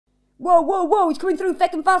Whoa, whoa, whoa, it's coming through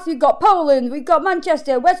thick and fast. We've got Poland, we've got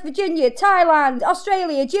Manchester, West Virginia, Thailand,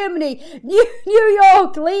 Australia, Germany, New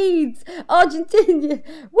York, Leeds, Argentina.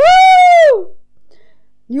 Woo!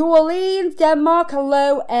 New Orleans, Denmark.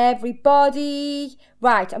 Hello, everybody.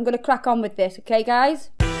 Right, I'm going to crack on with this, okay, guys?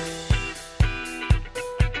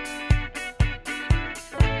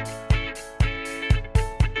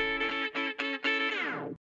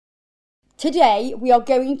 Today, we are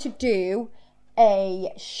going to do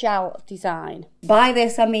a shell design. By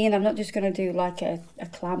this I mean I'm not just going to do like a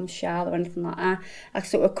clam shell or anything like that. I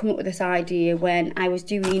sort of come up with this idea when I was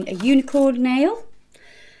doing a unicorn nail,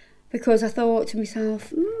 because I thought to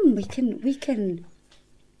myself, we can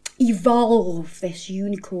evolve this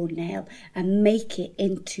unicorn nail and make it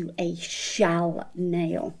into a shell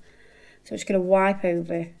nail. So I'm just going to wipe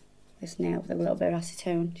over this nail with a little bit of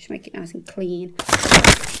acetone, just make it nice and clean.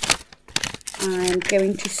 I'm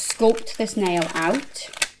going to sculpt this nail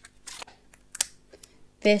out.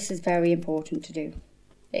 This is very important to do.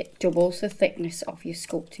 It doubles the thickness of your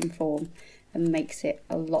sculpting form and makes it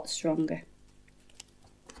a lot stronger.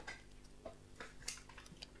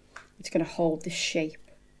 It's going to hold the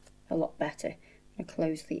shape a lot better. I'm going to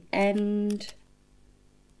close the end.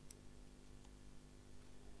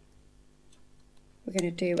 We're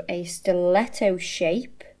going to do a stiletto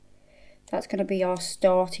shape. That's going to be our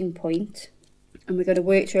starting point. And we're going to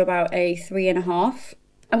work to about a 3.5.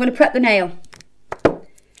 I'm going to prep the nail. I'm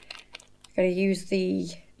going to use the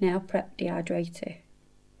nail prep dehydrator.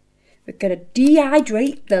 We're going to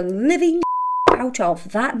dehydrate the living out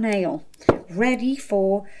of that nail, ready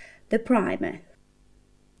for the primer.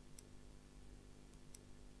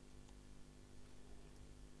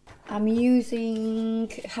 I'm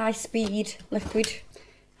using high speed liquid.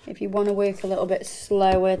 If you want to work a little bit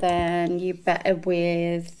slower, then you're better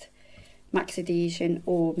with max adhesion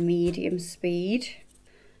or medium speed.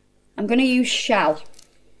 I'm going to use Shell,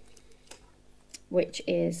 which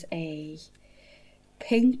is a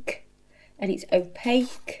pink and it's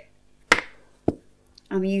opaque.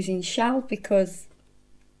 I'm using Shell because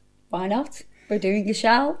why not? We're doing a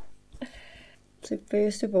shell. So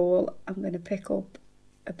first of all, I'm going to pick up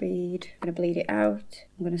a bead, I'm going to bleed it out.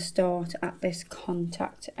 I'm going to start at this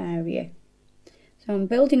contact area. So I'm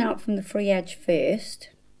building out from the free edge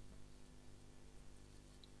first.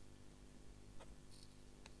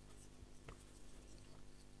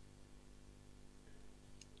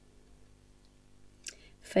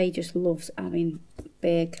 Faye just loves having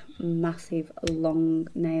big, massive, long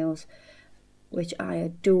nails, which I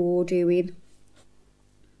adore doing.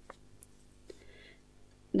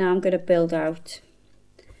 Now I'm going to build out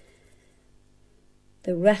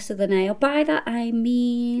the rest of the nail. By that I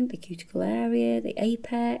mean the cuticle area, the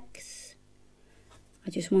apex.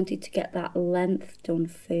 I just wanted to get that length done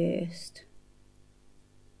first.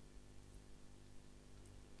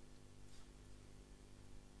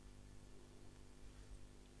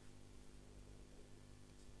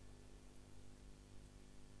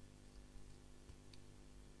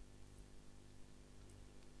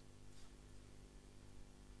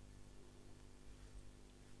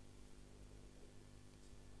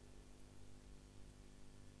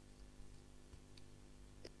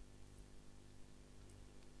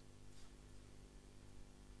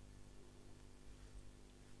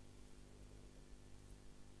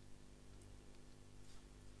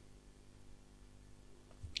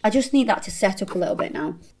 I just need that to set up a little bit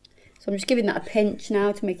now. So I'm just giving that a pinch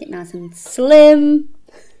now to make it nice and slim.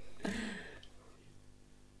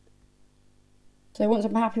 So once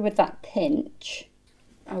I'm happy with that pinch,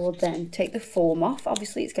 I will then take the form off.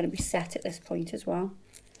 Obviously it's going to be set at this point as well.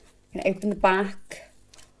 I'm going to open the back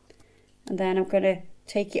and then I'm going to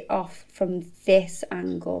take it off from this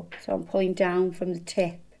angle. So I'm pulling down from the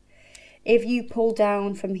tip. If you pull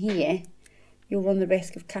down from here, you'll run the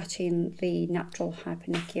risk of catching the natural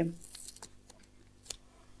hypernicum.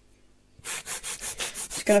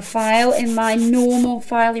 Just going to file in my normal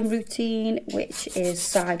filing routine, which is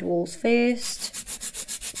side walls first.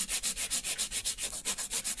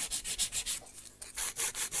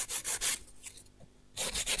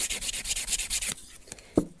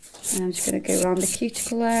 And I'm just going to go around the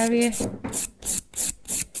cuticle area.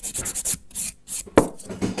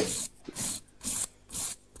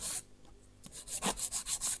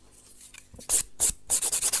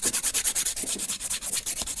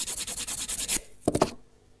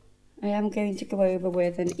 I am going to go over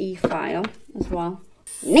with an E-file as well.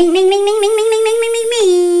 Ning, ning, ning, ning, ning, ning, ning, ning, ning, ning,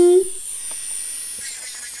 ning.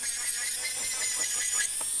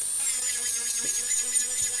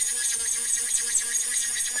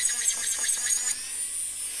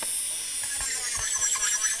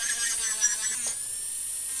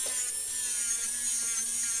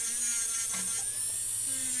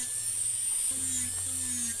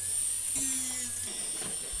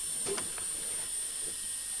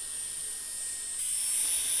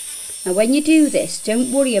 Now when you do this,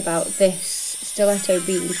 don't worry about this stiletto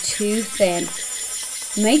being too thin.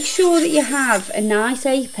 Make sure that you have a nice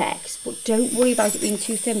apex, but don't worry about it being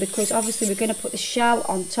too thin, because obviously we're going to put the shell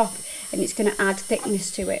on top and it's going to add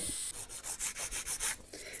thickness to it.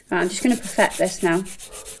 Right, I'm just going to perfect this now.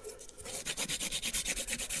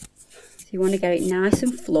 So you want to get it nice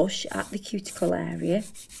and flush at the cuticle area.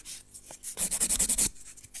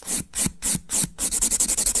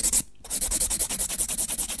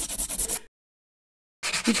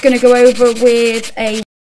 I'm just going to go over with a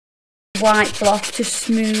white block to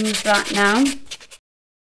smooth that now.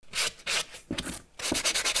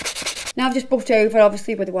 Now I've just buffed over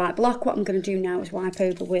obviously with a white block. What I'm going to do now is wipe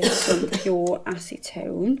over with some pure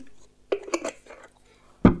acetone.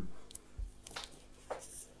 And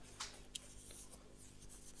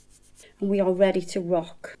we are ready to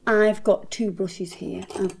rock. I've got two brushes here.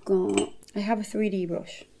 I have a 3D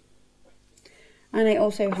brush. And I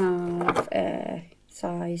also have a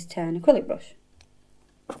size 10 acrylic brush.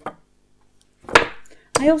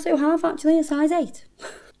 I also have actually a size 8.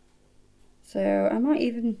 So I might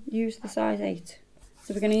even use the size 8.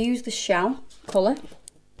 So we're going to use the shell colour.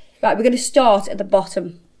 Right, we're going to start at the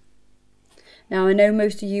bottom. Now I know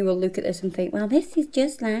most of you will look at this and think, well, this is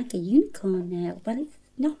just like a unicorn nail. Well, it's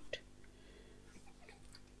not.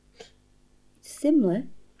 It's similar,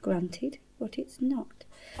 granted, but it's not.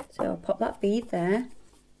 So I'll pop that bead there.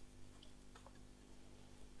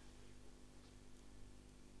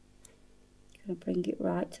 Gonna bring it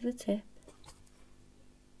right to the tip.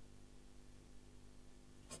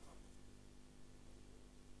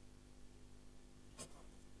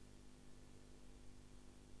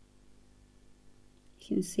 You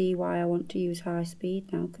can see why I want to use high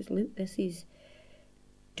speed now, because look, this is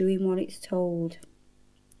doing what it's told.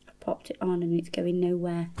 I popped it on and it's going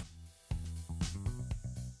nowhere.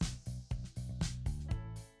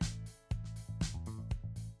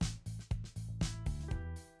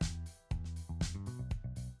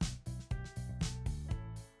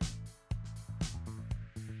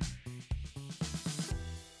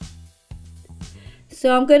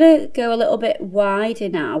 So I'm going to go a little bit wider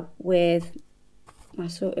now with my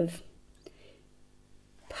sort of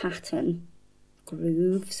pattern,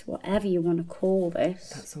 grooves, whatever you want to call this.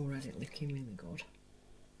 That's already looking really good.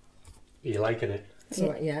 Are you liking it?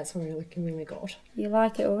 Yeah, it's already looking really good. You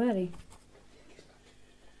like it already?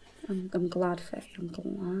 I'm glad, Faye, I'm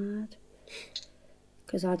glad.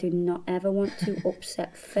 Because I do not ever want to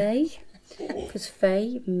upset Faye. Because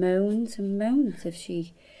Faye moans and moans if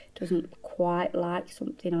she doesn't quite like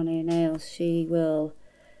something on her nails. She will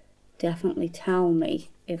definitely tell me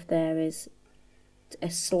if there is a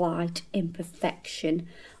slight imperfection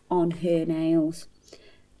on her nails.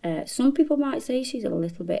 Some people might say she's a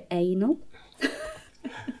little bit anal.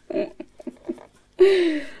 I'm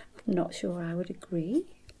not sure I would agree.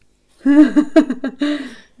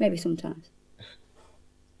 Maybe sometimes.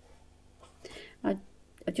 I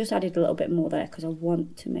just added a little bit more there because I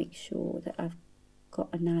want to make sure that I've got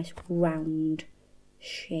a nice round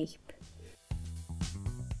shape.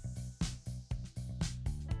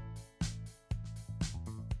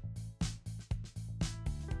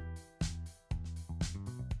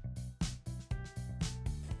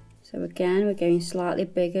 So again, we're going slightly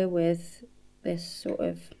bigger with this sort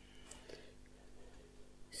of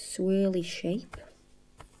swirly shape.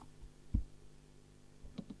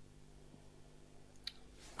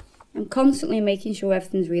 I'm constantly making sure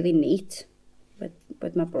everything's really neat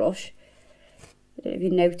with my brush. I don't know if you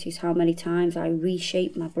notice how many times I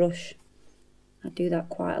reshape my brush. I do that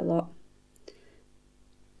quite a lot.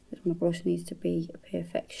 Because my brush needs to be a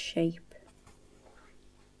perfect shape.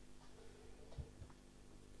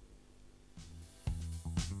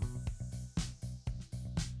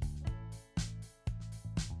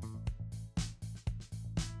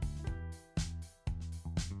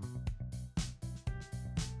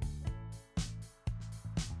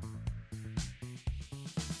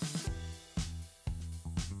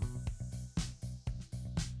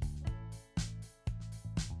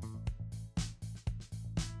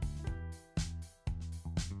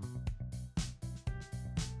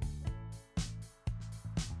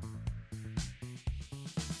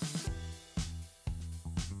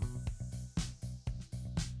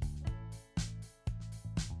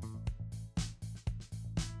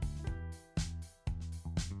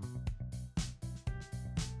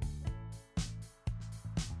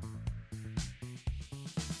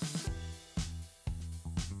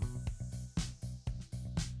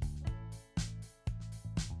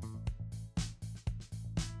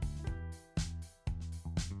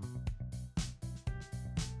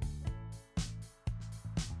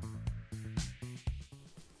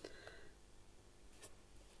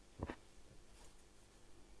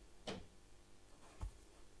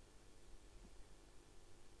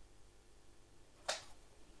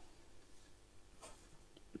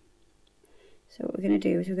 So what we're going to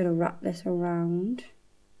do is we're going to wrap this around.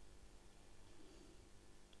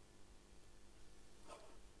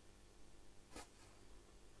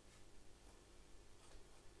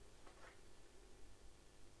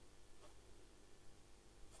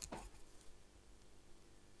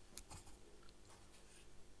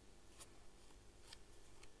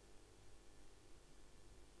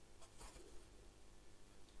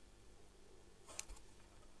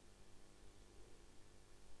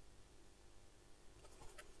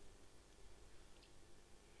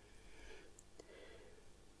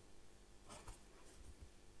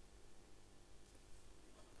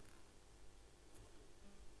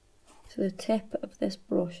 So the tip of this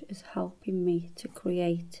brush is helping me to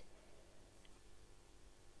create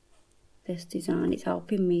this design. It's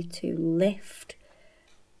helping me to lift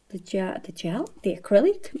the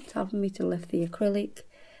acrylic. It's helping me to lift the acrylic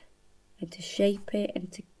and to shape it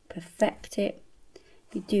and to perfect it.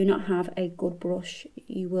 If you do not have a good brush,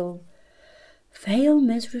 you will fail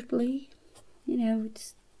miserably. You know,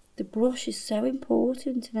 the brush is so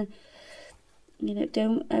important, and you know,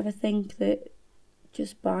 don't ever think that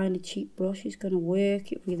just buying a cheap brush is going to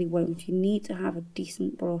work. It really won't. You need to have a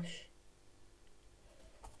decent brush.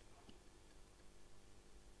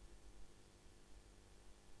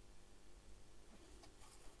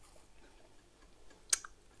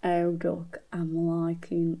 Oh, look, I'm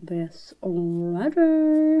liking this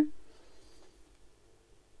already.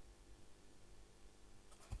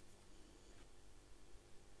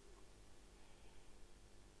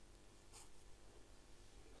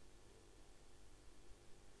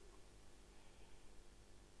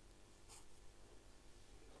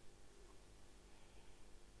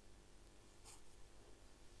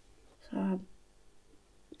 So I'm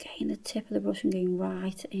getting the tip of the brush and going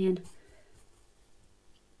right in.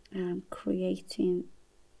 And I'm creating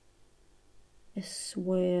a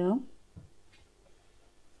swirl.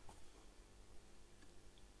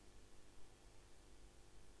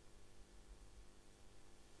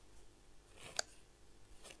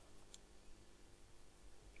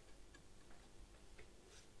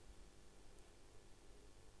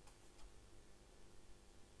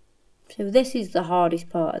 So this is the hardest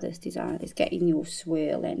part of this design, is getting your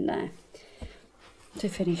swirl in there to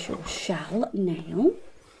finish your shell nail.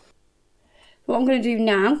 What I'm going to do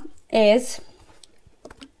now is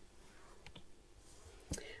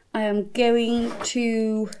I am going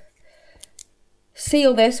to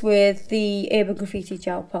seal this with the Urban Graffiti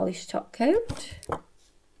Gel Polish Top Coat. And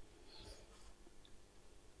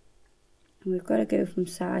we've got to go from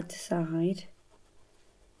side to side.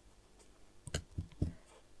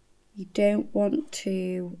 You don't want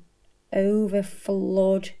to over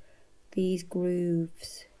flood these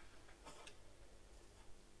grooves.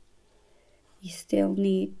 You still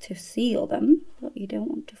need to seal them, but you don't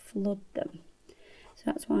want to flood them. So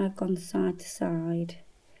that's why I've gone side to side.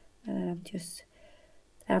 I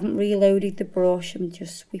haven't reloaded the brush. I'm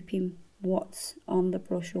just sweeping what's on the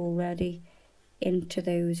brush already into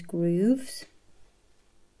those grooves.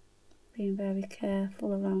 Being very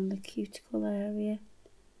careful around the cuticle area.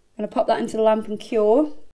 I'm going to pop that into the lamp and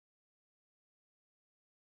cure.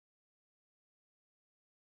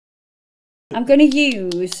 I'm going to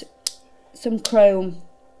use some chrome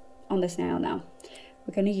on this nail now.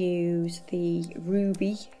 We're going to use the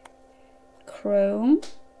Ruby Chrome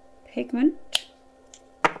pigment.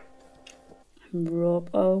 And rub,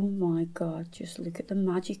 oh my god, just look at the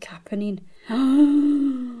magic happening.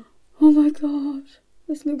 Oh my god,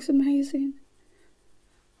 this looks amazing.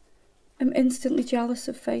 I'm instantly jealous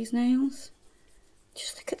of Faye's nails.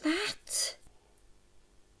 Just look at that.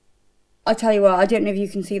 I tell you what, I don't know if you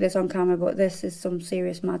can see this on camera, but this is some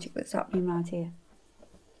serious magic that's happening right here.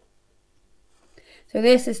 So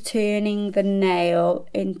this is turning the nail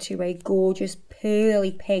into a gorgeous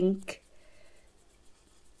pearly pink.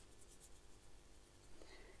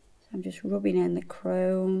 So I'm just rubbing in the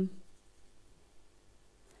chrome.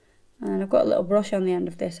 And I've got a little brush on the end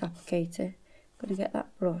of this applicator. I'm going to get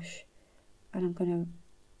that brush and I'm going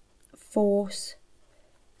to force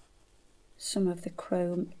some of the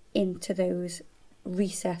chrome into those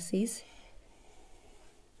recesses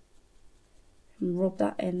and rub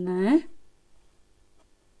that in there.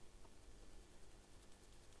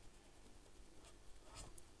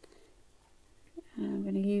 And I'm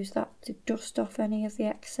going to use that to dust off any of the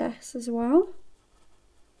excess as well.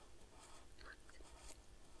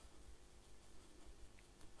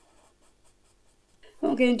 What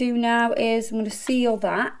I'm going to do now is I'm going to seal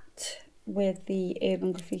that with the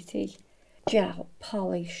Urban Graffiti Gel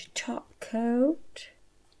Polish Top Coat.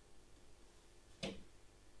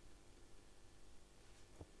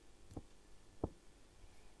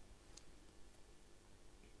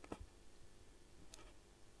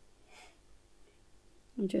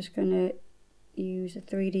 I'm just going to use a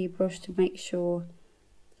 3D brush to make sure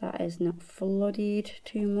that is not flooded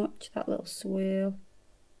too much, that little swirl.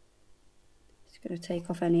 Just going to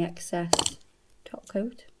take off any excess top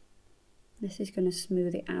coat. This is going to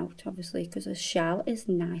smooth it out, obviously, because the shell is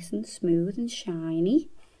nice and smooth and shiny.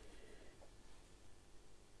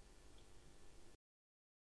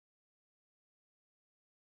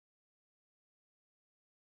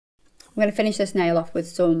 I'm going to finish this nail off with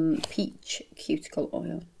some peach cuticle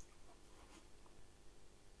oil.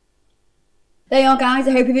 There you are, guys.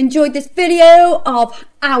 I hope you've enjoyed this video of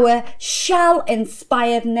our shell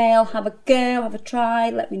inspired nail. Have a go, have a try,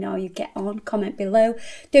 let me know how you get on, comment below.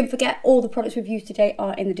 Don't forget, all the products we've used today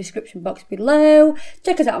are in the description box below.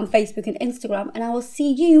 Check us out on Facebook and Instagram, and I will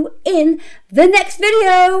see you in the next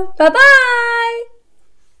video. Bye bye.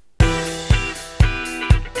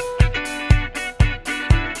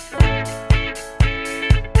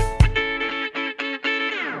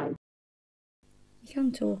 You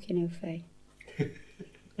can't talk, you know, Faye.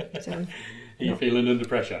 So, Are you feeling under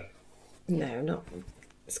pressure? no, not.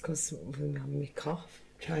 It's because I'm having me cough.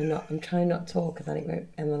 I'm trying not to talk, and then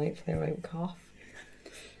hopefully I won't cough.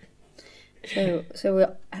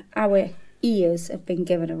 So our ears have been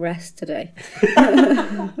given a rest today.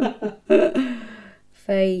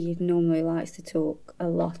 Faye normally likes to talk a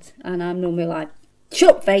lot, and I'm normally like, shut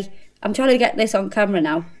up, Faye. I'm trying to get this on camera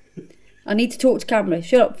now. I need to talk to camera.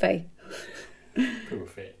 Shut up, Faye. Poor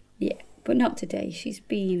fit. Yeah, but not today. She's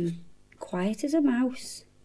been quiet as a mouse.